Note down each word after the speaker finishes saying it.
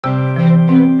On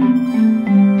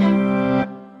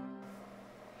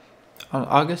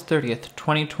August 30th,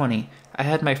 2020, I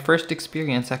had my first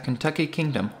experience at Kentucky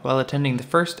Kingdom while attending the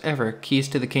first ever Keys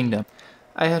to the Kingdom.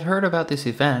 I had heard about this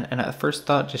event and at first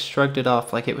thought just shrugged it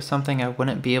off like it was something I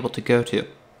wouldn't be able to go to.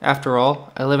 After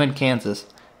all, I live in Kansas.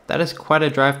 That is quite a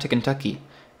drive to Kentucky.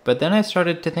 But then I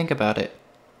started to think about it.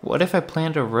 What if I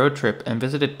planned a road trip and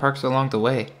visited parks along the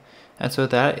way? And so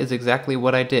that is exactly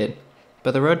what I did.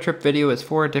 But the road trip video is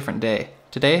for a different day.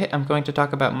 Today I'm going to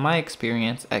talk about my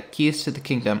experience at Keys to the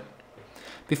Kingdom.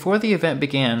 Before the event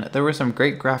began, there were some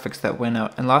great graphics that went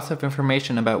out and lots of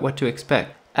information about what to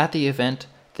expect. At the event,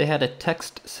 they had a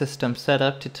text system set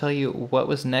up to tell you what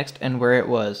was next and where it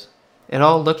was. It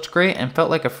all looked great and felt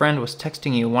like a friend was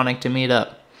texting you wanting to meet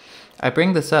up. I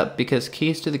bring this up because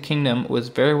Keys to the Kingdom was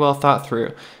very well thought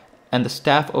through, and the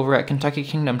staff over at Kentucky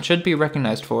Kingdom should be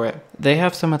recognized for it. They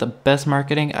have some of the best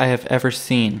marketing I have ever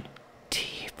seen.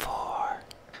 T4.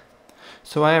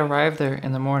 So I arrived there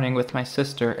in the morning with my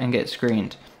sister and get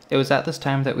screened. It was at this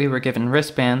time that we were given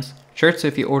wristbands, shirts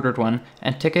if you ordered one,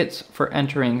 and tickets for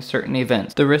entering certain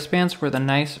events. The wristbands were the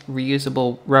nice,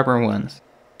 reusable rubber ones,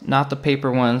 not the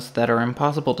paper ones that are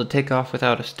impossible to take off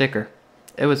without a sticker.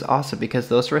 It was awesome because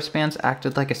those wristbands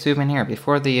acted like a souvenir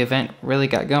before the event really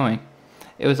got going.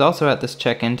 It was also at this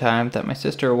check-in time that my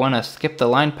sister won a skip the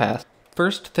line pass.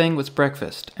 First thing was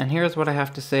breakfast, and here's what I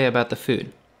have to say about the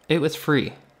food. It was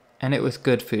free, and it was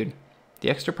good food.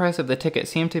 The extra price of the ticket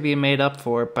seemed to be made up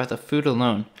for by the food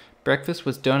alone. Breakfast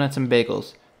was donuts and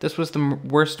bagels. This was the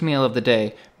worst meal of the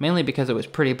day, mainly because it was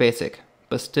pretty basic.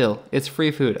 But still, it's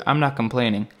free food, I'm not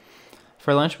complaining.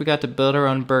 For lunch we got to build our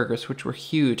own burgers, which were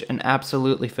huge and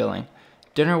absolutely filling.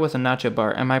 Dinner was a nacho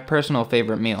bar and my personal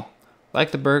favorite meal.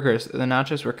 Like the burgers, the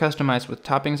nachos were customized with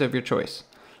toppings of your choice.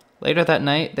 Later that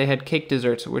night, they had cake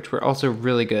desserts, which were also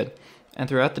really good. And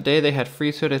throughout the day, they had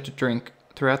free soda to drink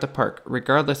throughout the park,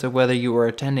 regardless of whether you were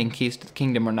attending Keys to the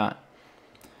Kingdom or not.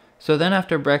 So then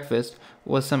after breakfast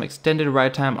was some extended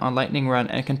ride time on Lightning Run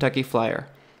and Kentucky Flyer.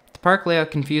 The park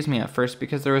layout confused me at first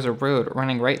because there was a road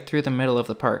running right through the middle of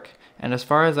the park, and as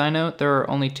far as I know, there are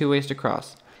only two ways to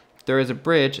cross. There is a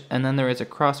bridge, and then there is a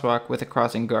crosswalk with a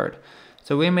crossing guard.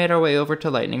 So we made our way over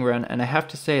to Lightning Run, and I have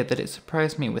to say that it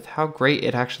surprised me with how great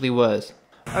it actually was.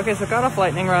 Okay, so got off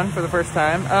Lightning Run for the first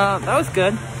time. That was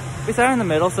good. We sat in the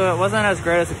middle, so it wasn't as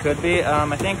great as it could be.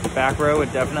 I think the back row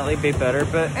would definitely be better,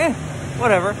 but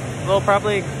whatever. We'll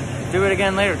probably do it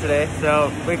again later today,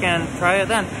 so we can try it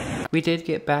then. We did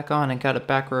get back on and got a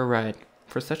back row ride.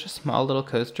 For such a small little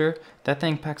coaster, that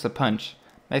thing packs a punch.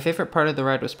 My favorite part of the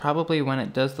ride was probably when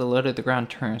it does the low to the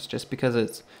ground turns, just because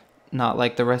it's not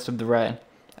like the rest of the ride.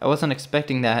 I wasn't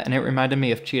expecting that, and it reminded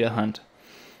me of Cheetah Hunt.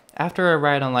 After our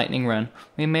ride on Lightning Run,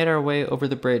 we made our way over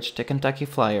the bridge to Kentucky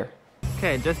Flyer.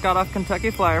 Okay, just got off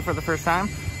Kentucky Flyer for the first time.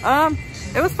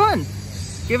 It was fun.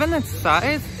 Given its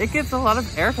size, it gives a lot of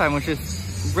airtime, which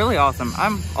is really awesome.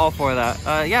 I'm all for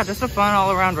that. Yeah, just a fun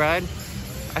all-around ride.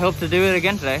 I hope to do it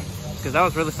again today, because that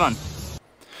was really fun.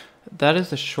 That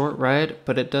is a short ride,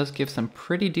 but it does give some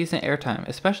pretty decent airtime,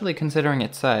 especially considering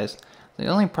its size. The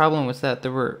only problem was that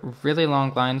there were really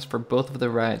long lines for both of the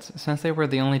rides, since they were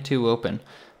the only two open.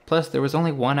 Plus, there was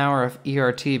only 1 hour of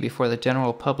ERT before the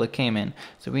general public came in,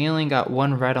 so we only got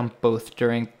one ride on both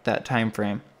during that time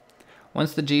frame.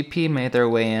 Once the GP made their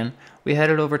way in, we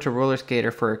headed over to Roller Skater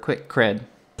for a quick cred.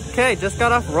 Okay, just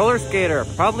got off Roller Skater.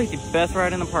 Probably the best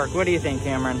ride in the park. What do you think,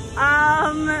 Cameron?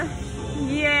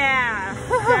 Yeah,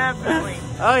 definitely.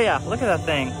 Oh yeah, look at that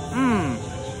thing.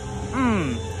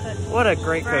 What a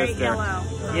great coaster. Yellow.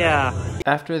 Yeah.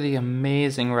 After the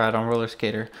amazing ride on Roller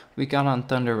Skater, we got on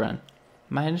Thunder Run.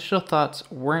 My initial thoughts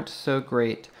weren't so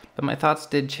great, but my thoughts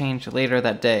did change later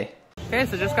that day. Okay,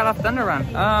 so just got off Thunder Run.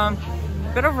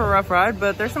 Bit of a rough ride,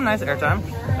 but there's some nice airtime.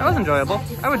 That was enjoyable.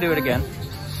 I would do it again.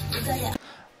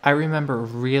 I remember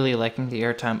really liking the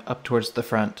airtime up towards the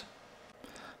front.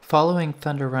 Following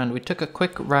Thunder Run, we took a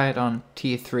quick ride on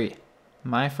T3,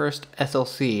 my first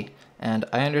SLC, and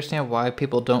I understand why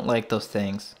people don't like those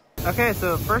things. Okay,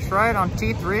 so first ride on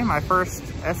T3, my first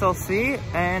SLC,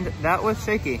 and that was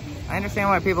shaky. I understand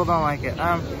why people don't like it.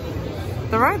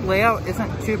 The ride layout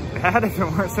isn't too bad if it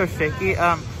weren't so shaky.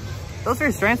 Those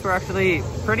restraints were actually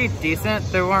pretty decent.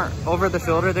 They weren't over the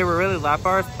shoulder, they were really lap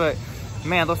bars, but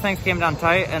man, those things came down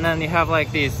tight, and then you have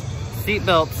like these seat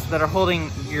belts that are holding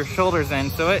your shoulders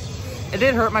in, so it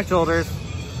did hurt my shoulders.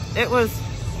 It was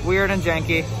weird and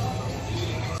janky.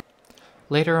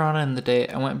 Later on in the day,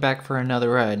 I went back for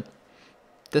another ride.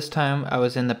 This time I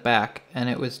was in the back, and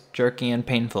it was jerky and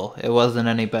painful. It wasn't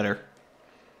any better.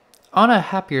 On a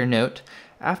happier note,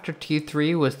 After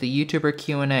T3 was the YouTuber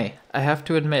Q&A. I have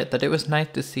to admit that it was nice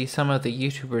to see some of the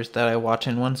YouTubers that I watch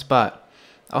in one spot.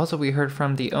 Also, we heard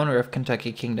from the owner of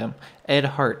Kentucky Kingdom, Ed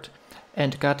Hart,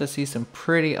 and got to see some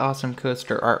pretty awesome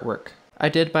coaster artwork. I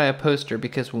did buy a poster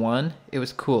because 1, it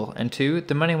was cool, and 2,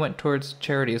 the money went towards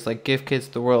charities like Give Kids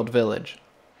the World Village.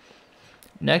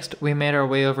 Next, we made our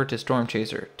way over to Storm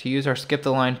Chaser to use our Skip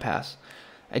the Line pass.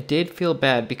 I did feel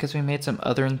bad because we made some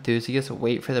other enthusiasts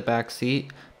wait for the back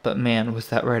seat, but man, was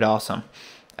that ride awesome.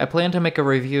 I plan to make a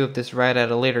review of this ride at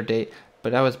a later date,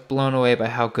 but I was blown away by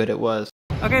how good it was.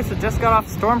 Okay, so just got off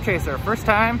Storm Chaser. First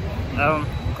time,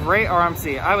 great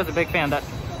RMC. I was a big fan. That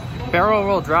barrel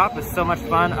roll drop was so much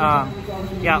fun.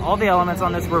 Yeah, all the elements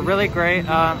on this were really great.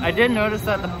 I did notice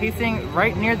that the pacing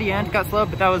right near the end got slow,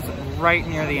 but that was right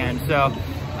near the end. So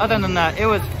other than that, it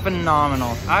was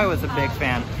phenomenal. I was a big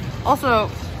fan. Also,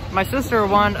 my sister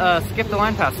won a Skip the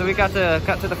Line pass, so we got to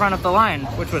cut to the front of the line,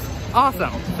 which was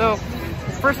awesome. So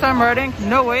first time riding,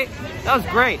 no wait, that was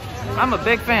great. I'm a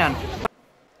big fan.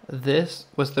 This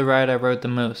was the ride I rode the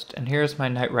most, and here's my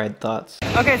night ride thoughts.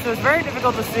 Okay, so it's very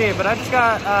difficult to see, but I just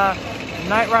got a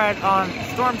night ride on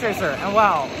Storm Chaser, and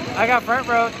wow, I got front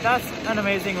row. That's an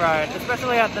amazing ride,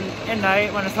 especially at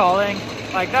night when it's hauling.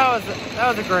 Like that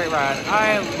was a great ride.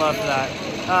 I loved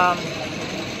that.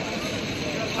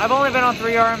 I've only been on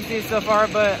 3 RMCs so far,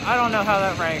 but I don't know how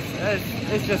that ranks.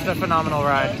 It's just a phenomenal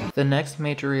ride. The next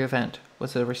major event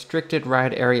was a restricted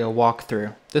ride area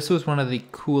walkthrough. This was one of the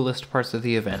coolest parts of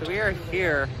the event. So we are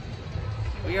here.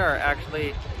 We are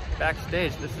actually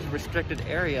backstage. This is restricted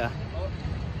area.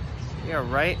 We are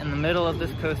right in the middle of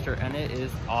this coaster, and it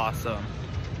is awesome.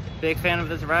 Big fan of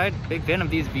this ride, big fan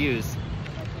of these views.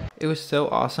 It was so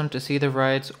awesome to see the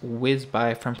rides whiz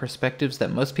by from perspectives that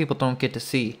most people don't get to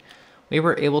see. We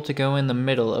were able to go in the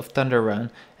middle of Thunder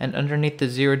Run and underneath the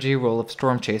 0G roll of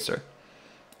Storm Chaser.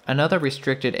 Another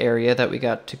restricted area that we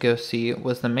got to go see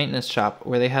was the maintenance shop,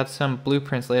 where they had some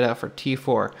blueprints laid out for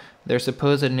T4, their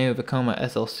supposed new Vekoma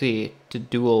SLC, to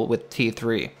duel with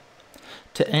T3.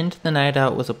 To end the night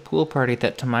out was a pool party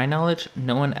that, to my knowledge,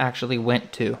 no one actually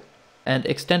went to. And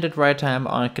extended ride time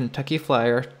on Kentucky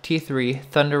Flyer, T3,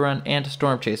 Thunder Run, and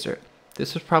Storm Chaser.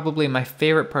 This was probably my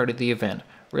favorite part of the event,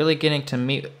 really getting to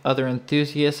meet other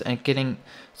enthusiasts and getting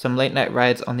some late night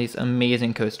rides on these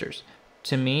amazing coasters.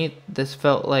 To me, this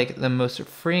felt like the most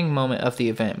freeing moment of the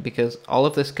event because all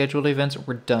of the scheduled events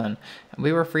were done, and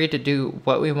we were free to do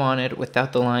what we wanted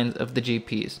without the lines of the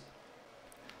GPs.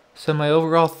 So my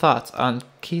overall thoughts on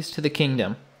Keys to the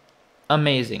Kingdom.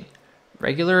 Amazing.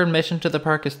 Regular admission to the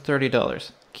park is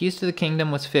 $30. Keys to the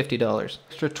Kingdom was $50.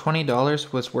 Extra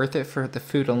 $20 was worth it for the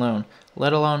food alone,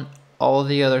 let alone all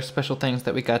the other special things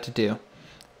that we got to do.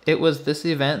 It was this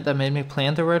event that made me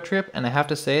plan the road trip, and I have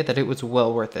to say that it was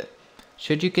well worth it.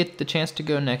 Should you get the chance to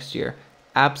go next year,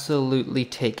 absolutely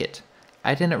take it.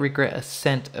 I didn't regret a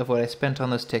cent of what I spent on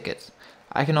those tickets.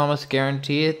 I can almost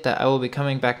guarantee it that I will be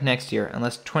coming back next year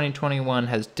unless 2021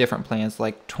 has different plans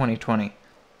like 2020.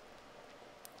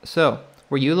 So,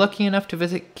 were you lucky enough to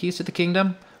visit Keys to the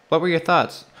Kingdom? What were your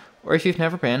thoughts? Or if you've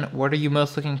never been, what are you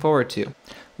most looking forward to?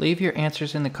 Leave your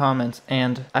answers in the comments,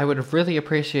 and I would really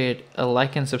appreciate a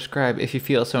like and subscribe if you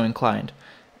feel so inclined.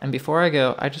 And before I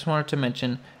go, I just wanted to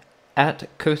mention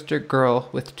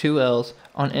 @CoasterGirl with 2 L's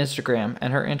on Instagram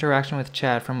and her interaction with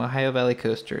Chad from Ohio Valley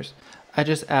Coasters. I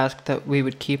just asked that we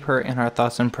would keep her in our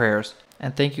thoughts and prayers.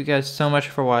 And thank you guys so much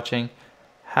for watching.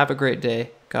 Have a great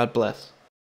day. God bless.